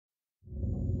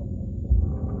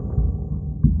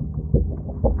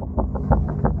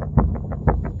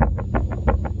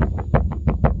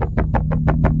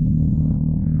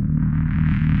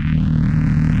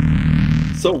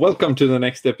So welcome to the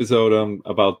next episode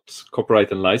about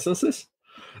copyright and licenses.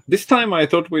 This time I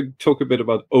thought we'd talk a bit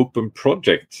about open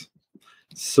projects.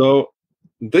 So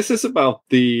this is about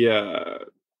the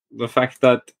fact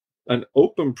that an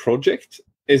open project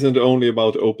isn't only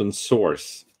about open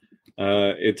source.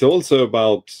 It's also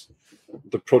about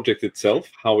the project itself.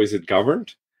 How is it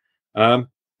governed? But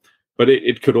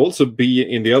it could also be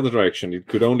in the other direction. It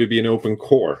could only be an open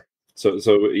core.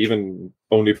 So even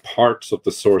only parts of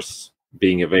the source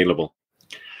being available.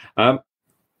 So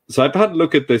I've had a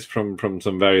look at this from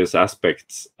some various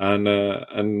aspects, and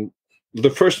the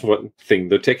first thing,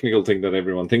 the technical thing that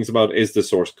everyone thinks about is the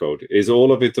source code. Is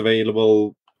all of it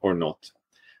available or not?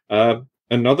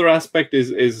 Another aspect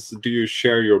is do you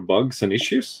share your bugs and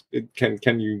issues?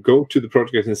 Can you go to the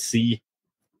project and see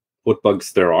what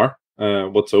bugs there are,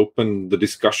 what's open, the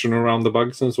discussion around the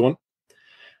bugs, and so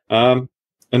on.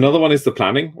 Another one is the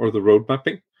planning or the road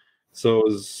mapping. So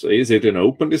is it an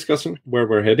open discussion where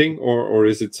we're heading, or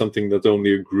is it something that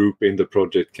only a group in the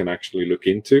project can actually look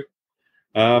into?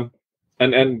 And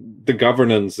the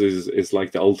governance is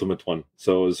like the ultimate one.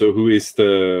 So who is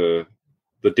the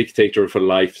dictator for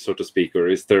life, so to speak, or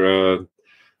is there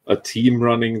a team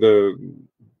running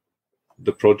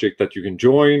the project that you can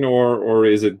join, or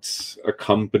is it a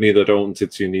company that owns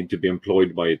it, so you need to be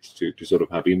employed by it to sort of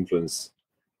have influence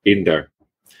in there?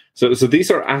 So these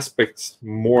are aspects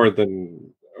more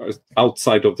than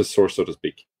outside of the source, so to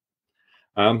speak.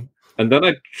 And then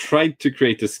I tried to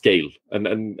create a scale,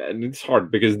 and it's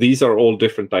hard because these are all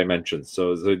different dimensions.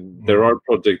 So there are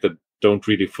projects that don't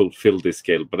really fulfill this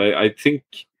scale, but I think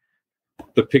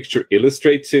the picture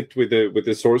illustrates it with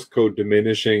the source code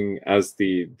diminishing as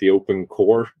the open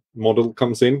core model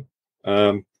comes in.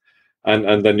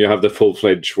 And then you have the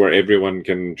full-fledged where everyone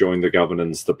can join the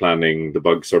governance, the planning, the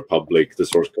bugs are public, the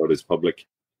source code is public.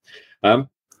 So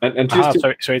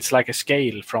it's like a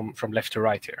scale from left to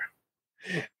right here.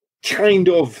 Kind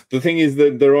of. The thing is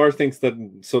that there are things that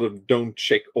sort of don't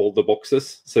check all the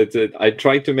boxes. So I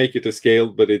tried to make it a scale,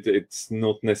 but it's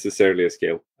not necessarily a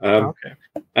scale. Okay.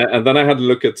 And then I had to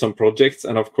look at some projects,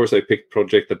 and of course I picked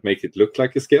projects that make it look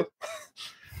like a scale.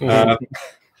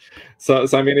 So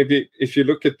I mean, if you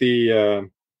look at the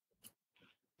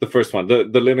first one, the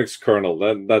Linux kernel,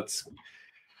 that's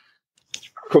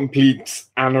complete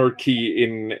anarchy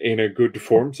in a good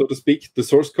form, so to speak. The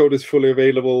source code is fully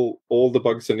available. All the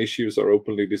bugs and issues are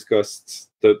openly discussed.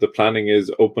 The planning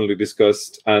is openly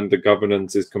discussed, and the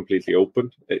governance is completely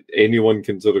open. Anyone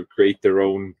can sort of create their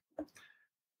own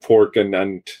fork, and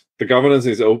the governance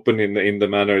is open in the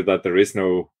manner that there is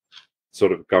no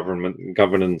sort of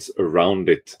governance around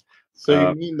it. So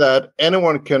you mean that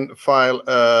anyone can file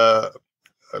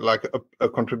like a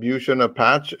contribution, a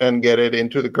patch, and get it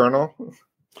into the kernel?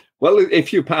 Well,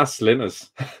 if you pass Linux,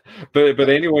 but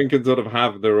anyone can sort of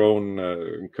have their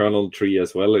own kernel tree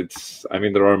as well.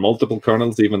 There are multiple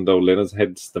kernels, even though Linux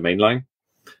heads the mainline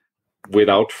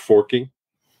without forking.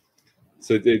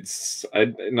 So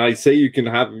I say you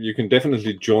can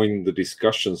definitely join the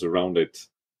discussions around it.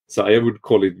 So I would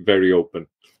call it very open.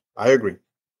 I agree.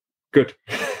 Good.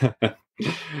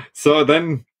 So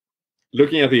then,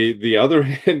 looking at the other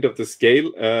end of the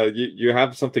scale, you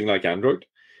have something like Android,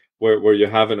 where you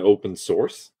have an open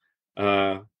source,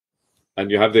 and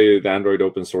you have the Android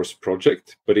open source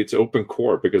project, but it's open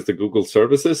core because the Google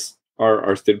services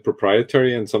are still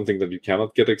proprietary and something that you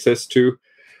cannot get access to.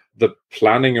 The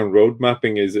planning and road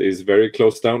mapping is very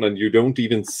close down, and you don't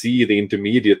even see the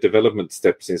intermediate development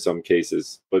steps in some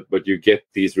cases, but you get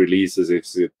these releases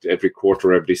every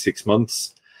quarter, every 6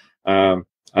 months. And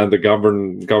the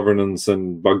governance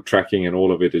and bug tracking and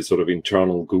all of it is sort of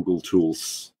internal Google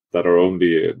tools that are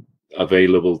only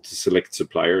available to select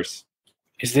suppliers.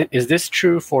 Is this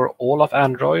true for all of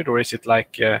Android, or is it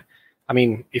like,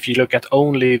 if you look at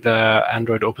only the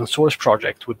Android open source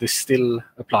project, would this still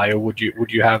apply, or would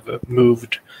you have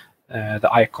moved the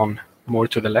icon more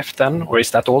to the left then, or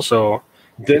is that also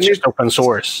it's just open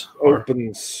source?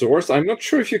 Open source. I'm not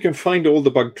sure if you can find all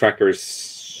the bug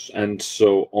trackers and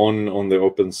so on the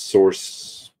open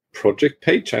source project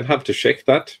page. I'd have to check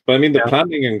that. But the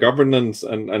planning and governance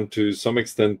and to some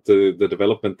extent the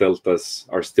development deltas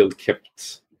are still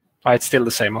kept. It's still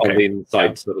the same. Okay. On the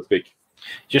inside, so to speak.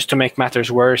 Just to make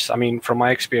matters worse, from my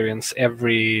experience,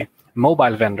 every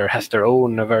mobile vendor has their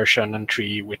own version and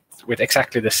tree with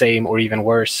exactly the same or even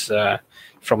worse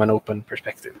from an open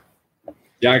perspective.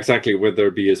 Yeah, exactly. With their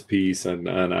BSPs and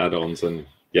add-ons and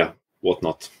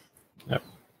whatnot.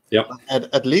 Yeah.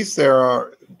 At least they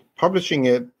are publishing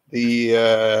it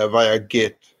via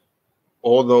Git,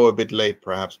 although a bit late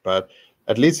perhaps, but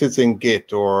at least it's in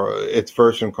Git or it's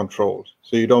version controlled,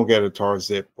 so you don't get a tar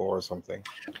zip or something.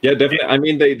 Yeah, definitely. I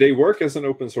mean, they work as an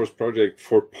open source project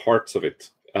for parts of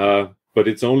it, but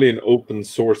it's only an open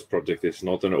source project. It's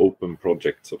not an open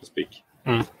project, so to speak.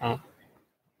 Mm-hmm.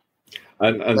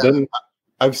 And then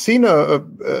I've seen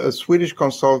a Swedish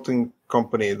consulting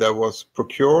company that was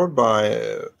procured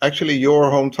by actually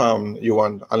your hometown,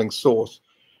 Johan, Alingsås,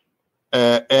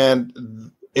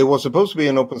 and it was supposed to be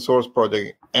an open source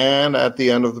project. And at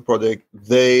the end of the project,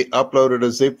 they uploaded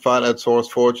a zip file at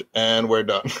SourceForge, and we're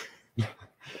done.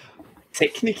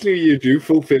 Technically, you do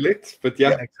fulfill it, but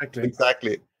yeah,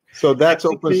 exactly. So that's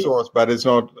open source, but it's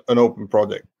not an open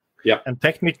project. Yeah, and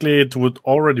technically it would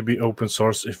already be open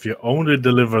source if you only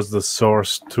delivers the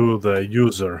source to the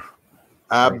user.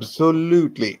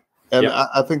 Absolutely. And yeah.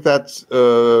 I think that's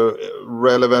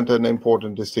relevant and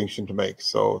important distinction to make.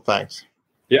 So thanks.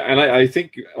 Yeah, and I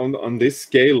think on this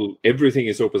scale, everything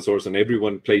is open source and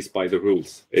everyone plays by the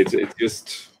rules. It's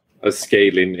just a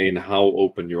scale in how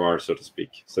open you are, so to speak.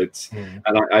 So it's and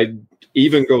I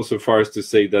even go so far as to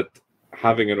say that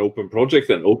having an open project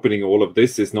and opening all of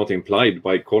this is not implied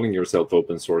by calling yourself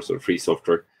open source or free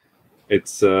software.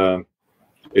 It's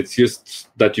just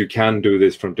that you can do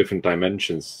this from different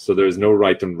dimensions. So there is no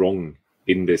right and wrong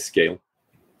in this scale.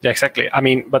 Yeah, exactly. I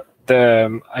mean, but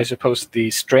I suppose the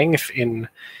strength in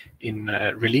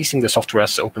releasing the software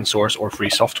as open source or free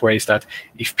software is that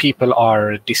if people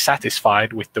are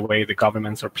dissatisfied with the way the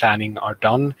governments are planning are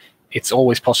done, it's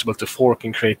always possible to fork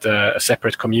and create a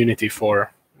separate community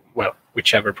for, well,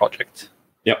 whichever project.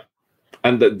 Yeah,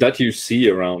 and that you see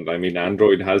around. I mean,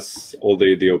 Android has all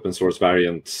the open source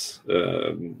variants.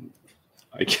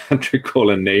 I can't recall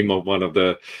a name of one of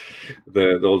the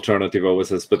alternative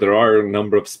OSs, but there are a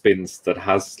number of spins that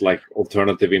has like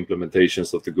alternative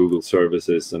implementations of the Google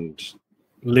services and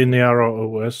Linear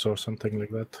OS or something like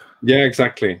that. Yeah,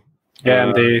 exactly. Yeah,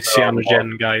 and the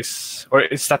Cyanogen guys, or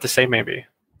is that the same? Maybe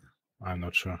I'm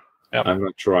not sure. Yeah, I'm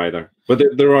not sure either, but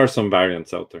there are some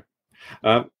variants out there.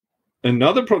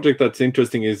 Another project that's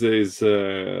interesting is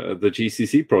the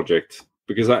GCC project,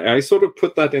 because I sort of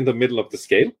put that in the middle of the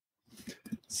scale.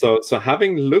 So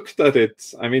having looked at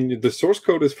it, I mean, the source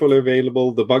code is fully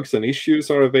available, the bugs and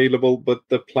issues are available, but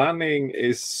the planning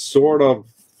is sort of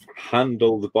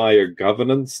handled by a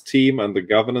governance team, and the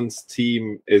governance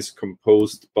team is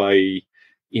composed by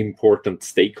important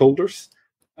stakeholders.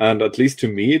 And at least to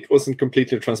me, it wasn't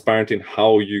completely transparent in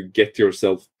how you get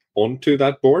yourself onto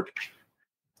that board,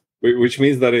 which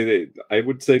means that I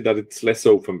would say that it's less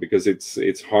open because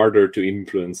it's harder to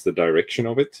influence the direction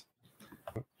of it.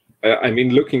 I mean,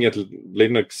 looking at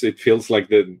Linux, it feels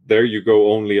like there you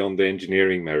go only on the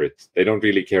engineering merit. They don't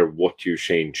really care what you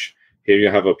change. Here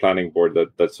you have a planning board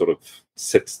that sort of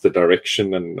sets the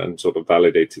direction and sort of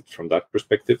validates it from that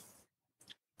perspective.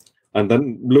 And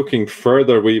then looking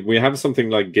further, we have something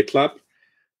like GitLab,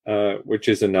 which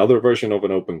is another version of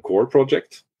an open core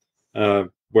project,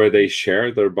 where they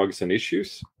share their bugs and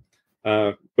issues.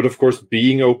 But of course,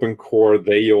 being open core,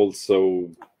 they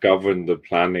also govern the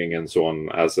planning and so on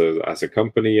as a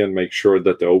company and make sure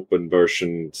that the open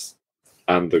versions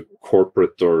and the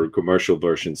corporate or commercial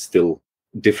versions still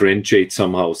differentiate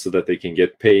somehow so that they can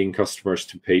get paying customers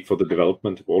to pay for the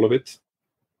development of all of it.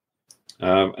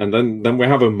 And then we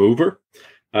have a mover,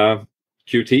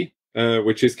 Qt,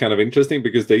 which is kind of interesting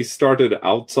because they started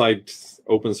outside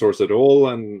open source at all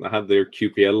and had their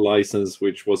QPL license,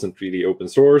 which wasn't really open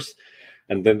source.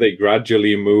 And then they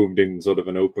gradually moved in sort of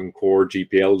an open core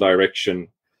GPL direction.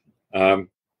 And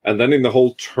then in the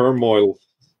whole turmoil,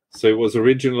 so it was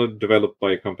originally developed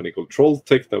by a company called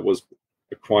Trolltech that was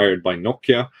acquired by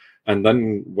Nokia. And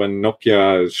then when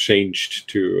Nokia changed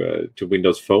to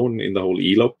Windows Phone in the whole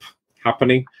ELOP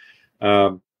happening,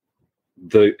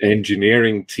 the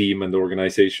engineering team and the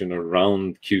organization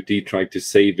around Qt tried to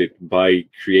save it by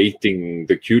creating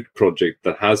the Qt project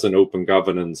that has an open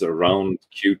governance around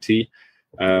Qt.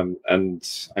 And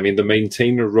I mean, the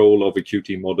maintainer role of a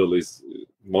Qt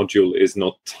module is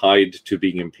not tied to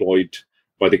being employed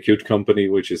by the Qt company,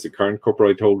 which is the current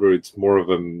copyright holder. It's more of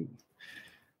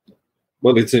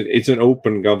it's an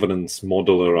open governance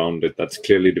model around it that's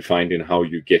clearly defined in how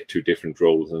you get to different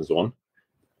roles and so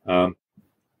on.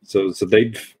 So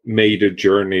they've made a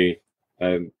journey,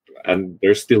 and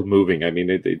they're still moving. I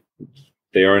mean,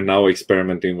 they are now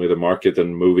experimenting with the market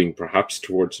and moving perhaps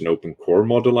towards an open core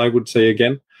model, I would say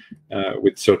again,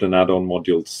 with certain add-on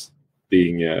modules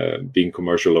being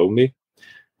commercial only.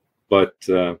 But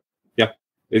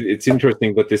it's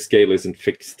interesting that this scale isn't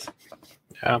fixed.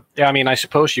 Yeah. I mean, I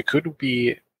suppose you could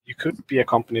be a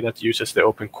company that uses the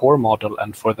open core model,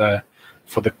 and for the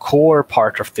for the core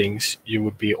part of things, you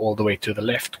would be all the way to the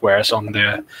left, whereas on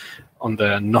the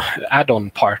add-on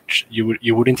part,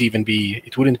 it wouldn't even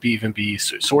be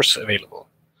source available.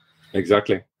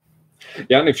 Exactly.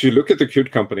 Yeah, and if you look at the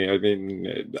Qt company, I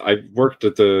mean, I've worked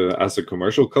as a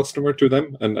commercial customer to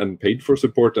them and paid for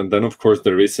support. And then, of course,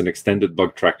 there is an extended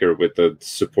bug tracker with the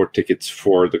support tickets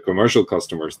for the commercial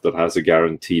customers that has a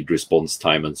guaranteed response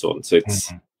time and so on. So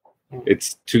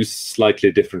it's two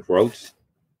slightly different worlds.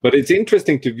 But it's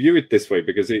interesting to view it this way,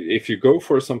 because if you go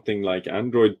for something like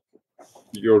Android,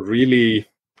 you're really...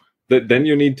 then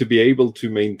you need to be able to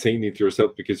maintain it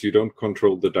yourself, because you don't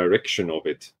control the direction of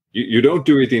it. You don't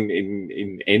do it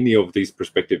in any of these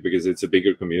perspectives because it's a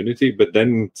bigger community, but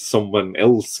then someone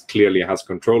else clearly has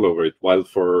control over it. While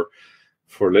for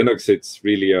Linux, it's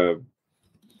really a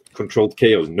controlled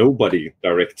chaos. Nobody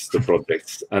directs the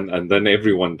projects, and then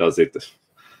everyone does it.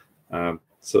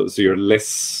 So you're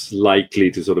less likely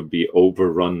to sort of be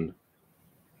overrun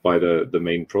by the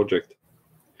main project.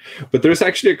 But there's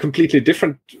actually a completely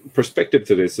different perspective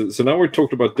to this. So now we've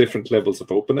talked about different levels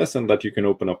of openness and that you can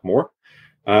open up more.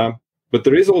 But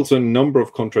there is also a number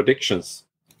of contradictions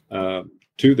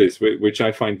to this, which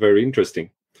I find very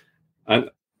interesting. And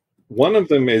one of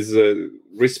them is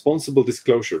responsible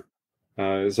disclosure.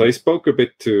 So I spoke a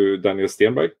bit to Daniel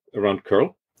Stenberg around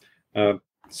curl.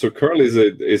 So curl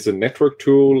is a network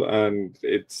tool, and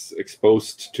it's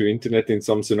exposed to internet in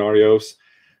some scenarios.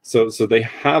 So they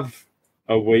have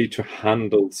a way to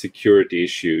handle security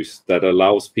issues that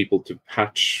allows people to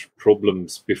patch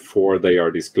problems before they are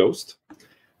disclosed.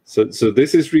 So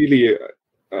this is really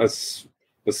a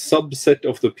subset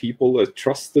of the people, a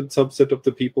trusted subset of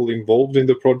the people involved in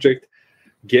the project,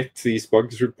 get these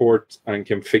bugs report and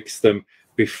can fix them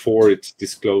before it's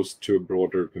disclosed to a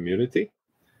broader community.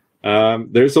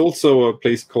 There's also a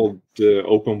place called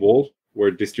OpenWall,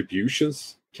 where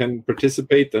distributions can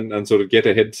participate and sort of get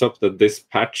a heads up that this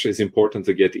patch is important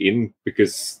to get in,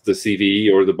 because the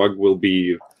CVE or the bug will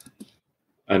be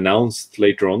announced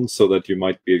later on, so that you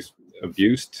might be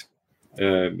abused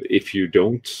if you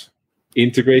don't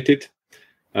integrate it.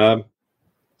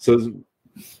 So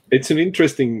it's an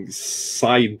interesting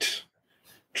side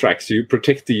track. So you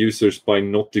protect the users by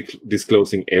not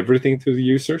disclosing everything to the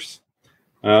users.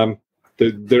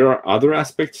 There are other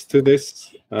aspects to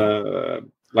this,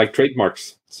 like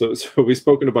trademarks. So we've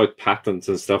spoken about patents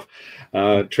and stuff.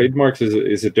 Trademarks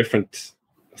is a different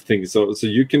thing. So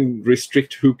you can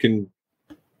restrict who can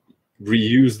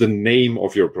reuse the name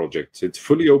of your project. So it's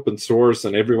fully open source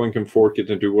and everyone can fork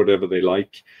it and do whatever they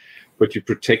like, but you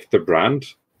protect the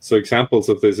brand. So examples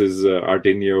of this is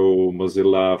Arduino,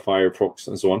 Mozilla, Firefox,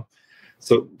 and so on.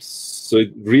 So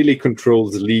it really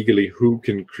controls legally who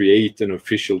can create an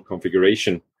official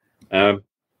configuration,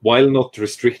 while not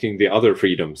restricting the other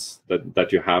freedoms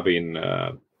that you have in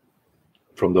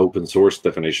from the open source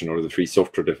definition or the free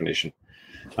software definition.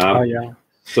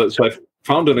 So I've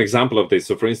found an example of this.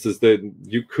 So for instance,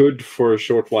 you could for a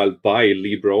short while buy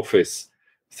LibreOffice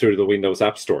through the Windows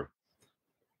App Store.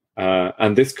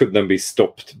 And this could then be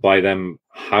stopped by them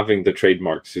having the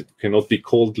trademarks. It cannot be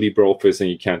called LibreOffice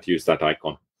and you can't use that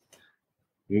icon.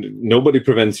 Nobody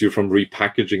prevents you from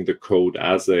repackaging the code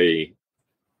as a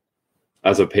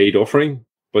paid offering,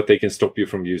 but they can stop you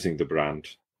from using the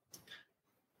brand.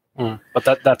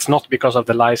 But that's not because of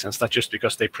the license. That's just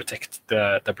because they protect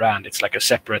the brand. It's like a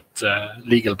separate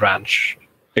legal branch.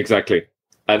 Exactly.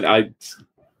 And I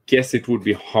guess it would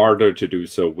be harder to do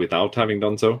so without having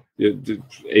done so.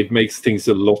 It makes things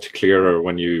a lot clearer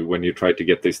when you try to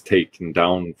get this taken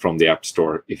down from the App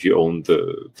Store if you own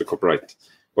the copyright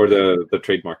or the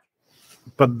trademark.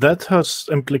 But that has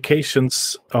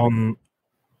implications on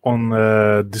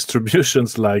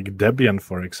distributions like Debian,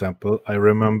 for example. I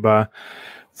remember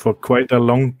for quite a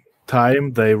long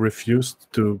time they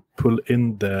refused to pull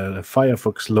in the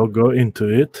Firefox logo into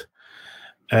it.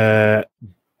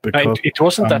 Because, it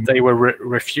wasn't that they were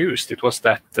refused. It was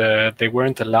that they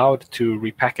weren't allowed to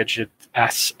repackage it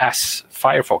as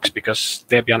Firefox because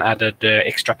Debian added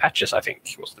extra patches, I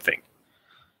think, was the thing.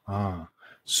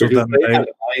 So then they had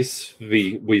Ice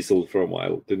Weasel for a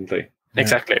while, didn't they? Yeah.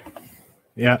 Exactly.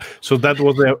 Yeah, so that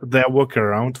was their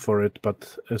workaround for it.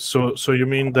 But so you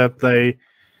mean that they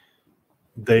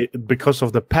because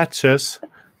of the patches,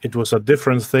 it was a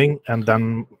different thing, and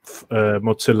then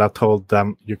Mozilla told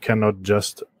them you cannot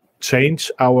just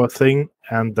change our thing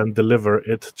and then deliver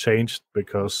it changed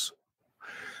because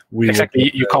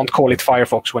exactly you can't call it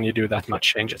Firefox when you do that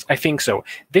much changes. I think so.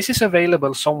 This is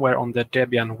available somewhere on the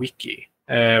Debian wiki.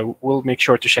 We'll make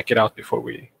sure to check it out before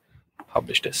we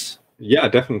publish this. Yeah,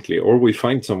 definitely. Or we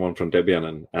find someone from Debian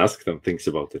and ask them things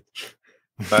about it.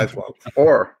 Nice one.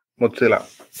 Or Mozilla.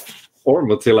 Or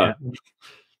Mozilla.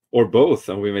 Or both,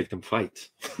 and we make them fight.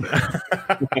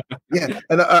 Yeah,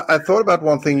 and I thought about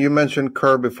one thing. You mentioned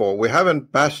Kerr before. We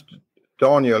haven't bashed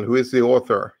Daniel, who is the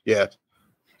author, yet.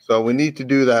 So we need to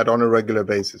do that on a regular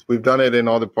basis. We've done it in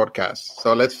other podcasts.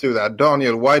 So let's do that.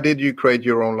 Daniel, why did you create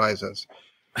your own license?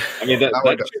 I mean,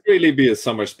 that should really be a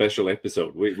summer special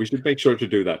episode. We should make sure to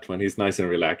do that when he's nice and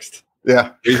relaxed.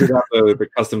 Yeah. We should have the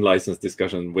custom license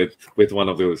discussion with one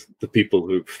of the people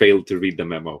who failed to read the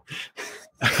memo.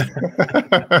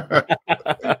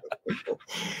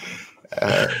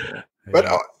 But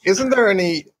isn't there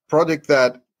any project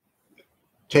that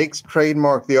takes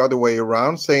trademark the other way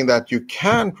around, saying that you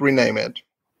can't rename it?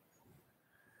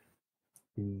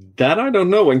 That I don't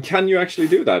know. And can you actually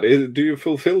do that? Do you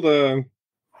fulfill the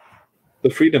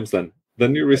freedoms then?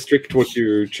 Then you restrict what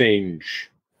you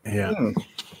change. Yeah.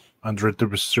 Under the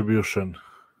distribution.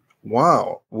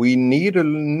 Wow. We need a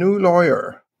new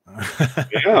lawyer.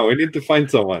 Yeah, we need to find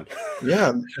someone.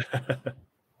 Yeah.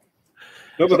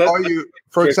 No, but So are you,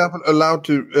 for example, allowed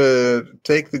to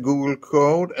take the Google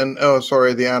code and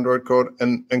the Android code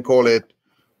and call it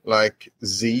like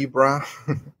Zebra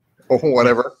or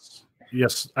whatever?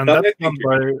 Yes, and that's done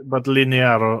by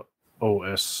Linear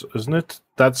OS, isn't it?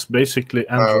 That's basically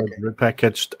Android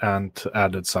repackaged and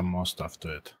added some more stuff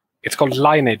to it. It's called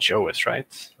Lineage OS,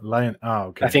 right?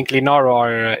 Okay. I think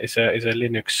Linaro is a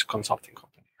Linux consulting company.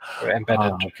 Or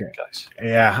embedded guys.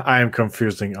 Yeah, I am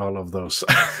confusing all of those.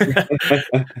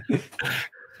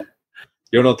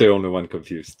 You're not the only one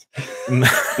confused.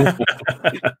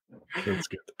 That's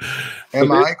good.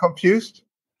 Am I confused?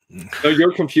 No,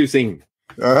 you're confusing.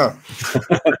 Uh-huh.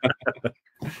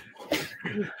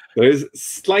 There is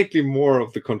slightly more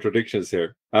of the contradictions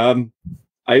here.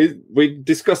 We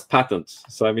discussed patents,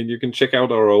 so I mean you can check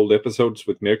out our old episodes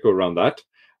with Mirko around that.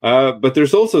 But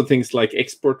there's also things like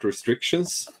export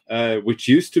restrictions, which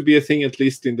used to be a thing at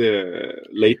least in the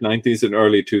late 90s and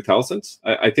early 2000s.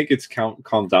 I think it's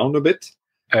calmed down a bit.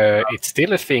 It's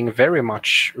still a thing very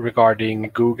much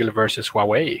regarding Google versus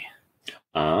Huawei.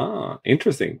 Ah,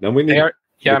 interesting. Then we need.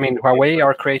 Huawei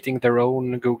are creating their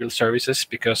own Google services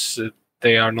because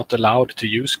they are not allowed to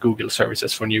use Google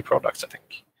services for new products, I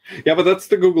think. Yeah, but that's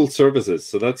the Google services,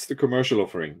 so that's the commercial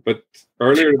offering. But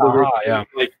earlier, there were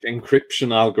like encryption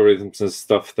algorithms and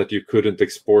stuff that you couldn't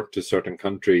export to certain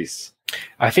countries.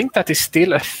 I think that is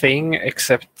still a thing,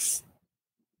 except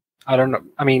I don't know.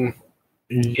 I mean,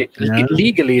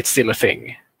 legally, it's still a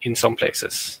thing in some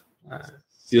places.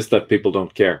 It's just that people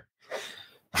don't care.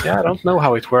 Yeah, I don't know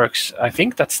how it works. I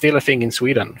think that's still a thing in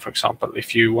Sweden, for example.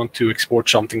 If you want to export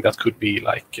something that could be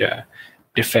like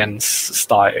defense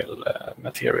style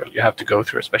material, you have to go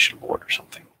through a special board or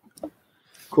something.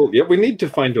 Cool. Yeah, we need to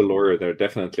find a lawyer there,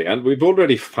 definitely. And we've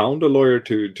already found a lawyer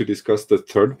to discuss the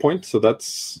third point, so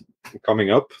that's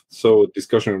coming up. So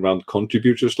discussion around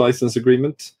contributors license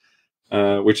agreement,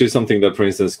 which is something that, for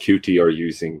instance, Qt are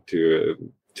using to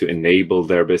enable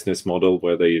their business model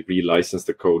where they relicense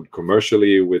the code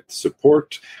commercially with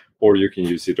support, or you can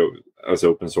use it as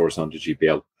open source on the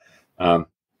GPL.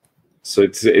 So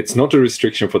it's not a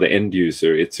restriction for the end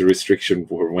user. It's a restriction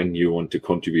for when you want to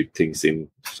contribute things in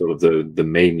sort of the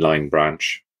mainline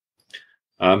branch.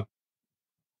 But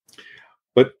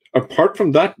apart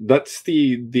from that, that's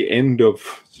the end of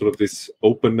sort of this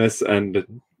openness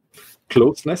and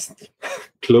closedness.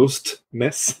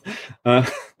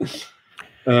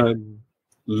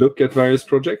 Look at various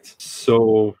projects.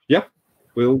 So yeah,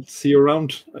 we'll see you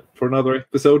around for another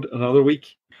episode, another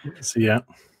week. See ya.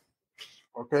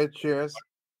 Okay, cheers.